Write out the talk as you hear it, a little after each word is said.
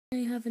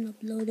I haven't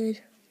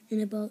uploaded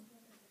in about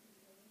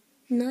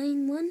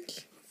 9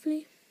 months,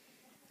 hopefully,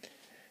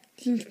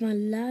 since my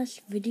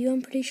last video,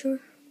 I'm pretty sure.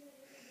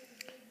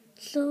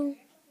 So,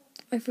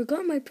 I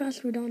forgot my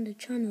password on the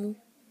channel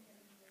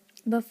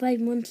about 5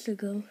 months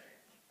ago.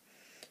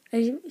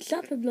 I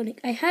stopped uploading.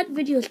 I had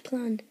videos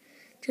planned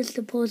just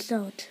to post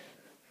out,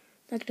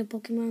 like the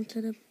Pokemon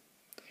setup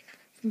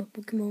from a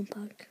Pokemon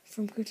pack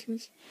from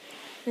Christmas.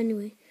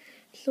 Anyway,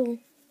 so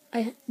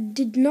I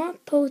did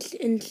not post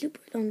in super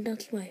long,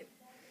 that's why.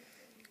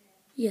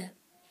 Yeah.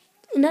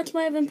 And that's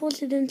why I haven't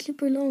posted in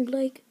super long,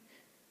 like,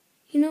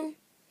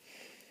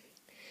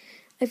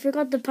 I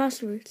forgot the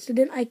password, so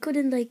then I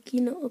couldn't,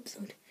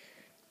 upload.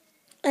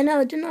 And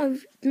now,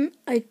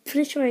 I'm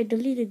pretty sure I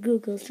deleted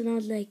Google, so now,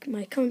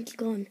 my account's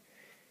gone.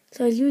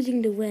 So I was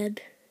using the web.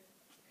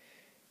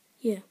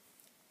 Yeah.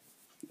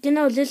 Then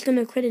I was just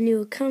gonna create a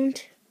new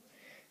account,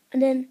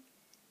 and then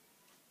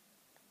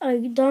I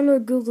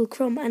download Google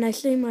Chrome, and I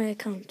save my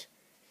account.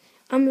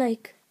 And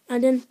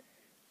then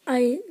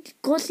I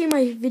go see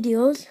my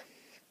videos,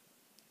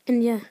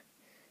 and yeah.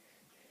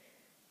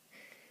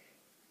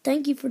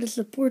 Thank you for the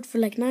support for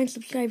 9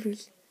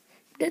 subscribers.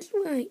 That's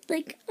why,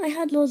 I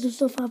had loads of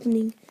stuff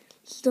happening.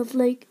 Stuff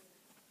like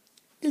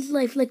this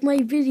life, like my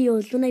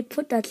videos, when I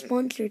put that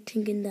sponsor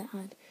thing in the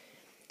ad.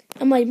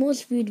 And my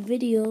most viewed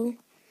video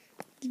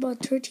is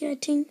about 30, I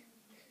think.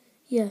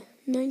 Yeah,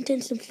 9,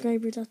 10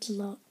 subscribers, that's a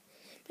lot.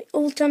 My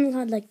old channel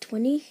had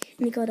 20,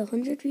 and it got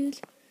 100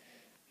 views.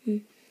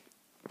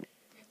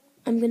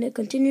 I'm gonna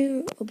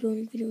continue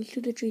uploading videos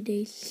 2 to 3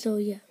 days, so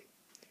yeah.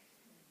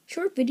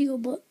 Short video,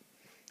 but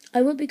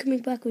I will be coming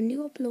back with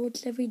new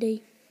uploads every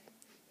day.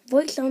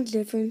 Voice sounds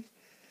different.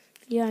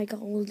 Yeah, I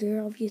got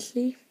older,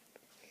 obviously.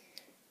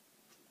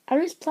 I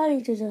was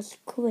planning to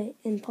just quit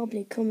in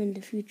public come in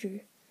the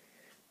future.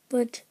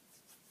 But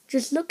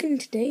just looking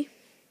today,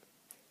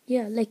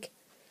 yeah,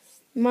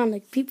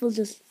 people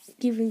just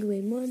giving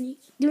away money,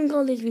 doing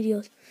all these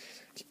videos.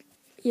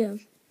 Yeah.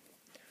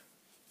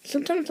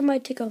 Sometimes I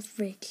might take off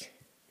breaks.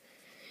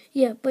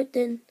 Yeah, but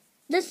then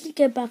let's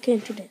get back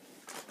into it.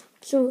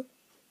 So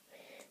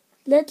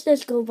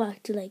let's go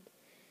back to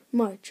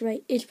March,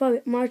 right? It's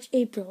probably March,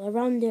 April,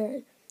 around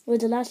there was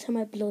the last time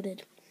I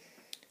uploaded.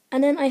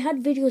 And then I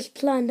had videos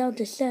planned out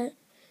to set.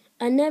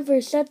 I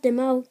never set them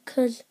out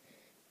because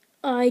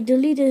I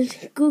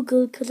deleted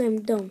Google because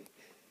I'm dumb.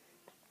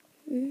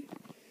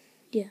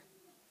 Yeah.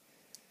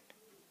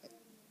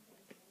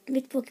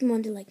 Which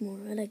Pokemon do you like more?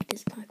 I like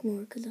this pack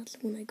more because that's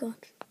the one I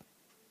got.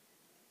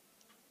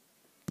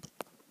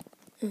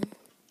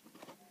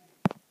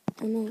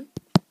 Oh no.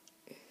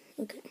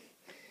 Okay.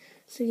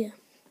 So yeah.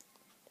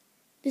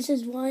 This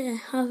is why I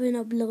haven't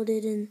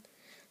uploaded in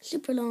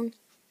super long.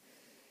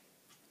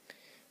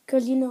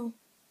 Because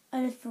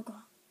I just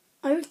forgot.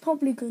 I was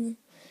probably gonna,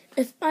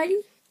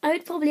 I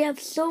would probably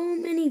have so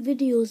many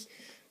videos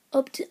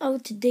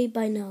out to date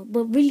by now,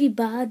 but really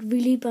bad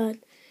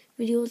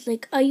videos.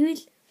 Like I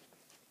use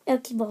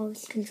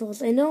Xbox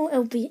controls. I know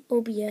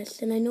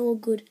OBS and I know a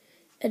good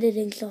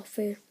editing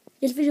software.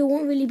 This video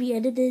won't really be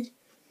edited,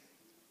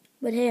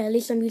 but hey, at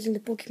least I'm using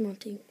the Pokemon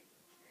thing.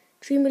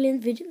 3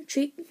 million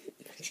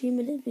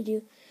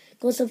video.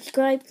 Go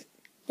subscribe.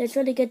 Let's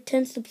try to get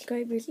 10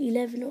 subscribers,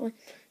 11 or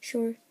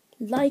sure.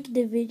 Like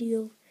the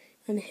video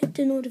and hit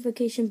the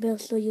notification bell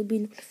so you'll be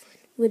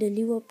notified with a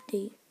new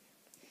update.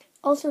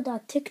 Also,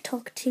 that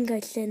TikTok thing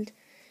I sent,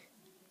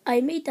 I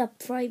made that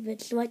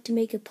private so I had to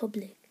make it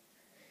public.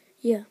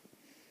 Yeah.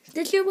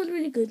 This year was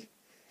really good.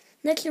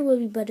 Next year will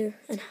be better.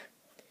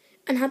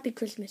 And happy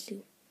Christmas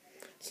too.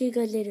 See you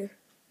guys later.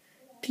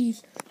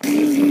 Peace.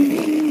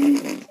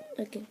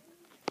 Okay.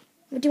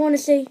 What do you want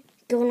to say?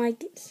 Don't like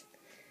this?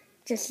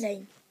 Just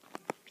saying.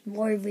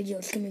 More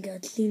videos coming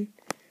out soon.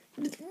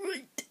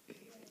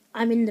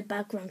 I'm in the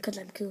background because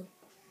I'm cool.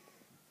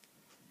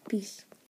 Peace.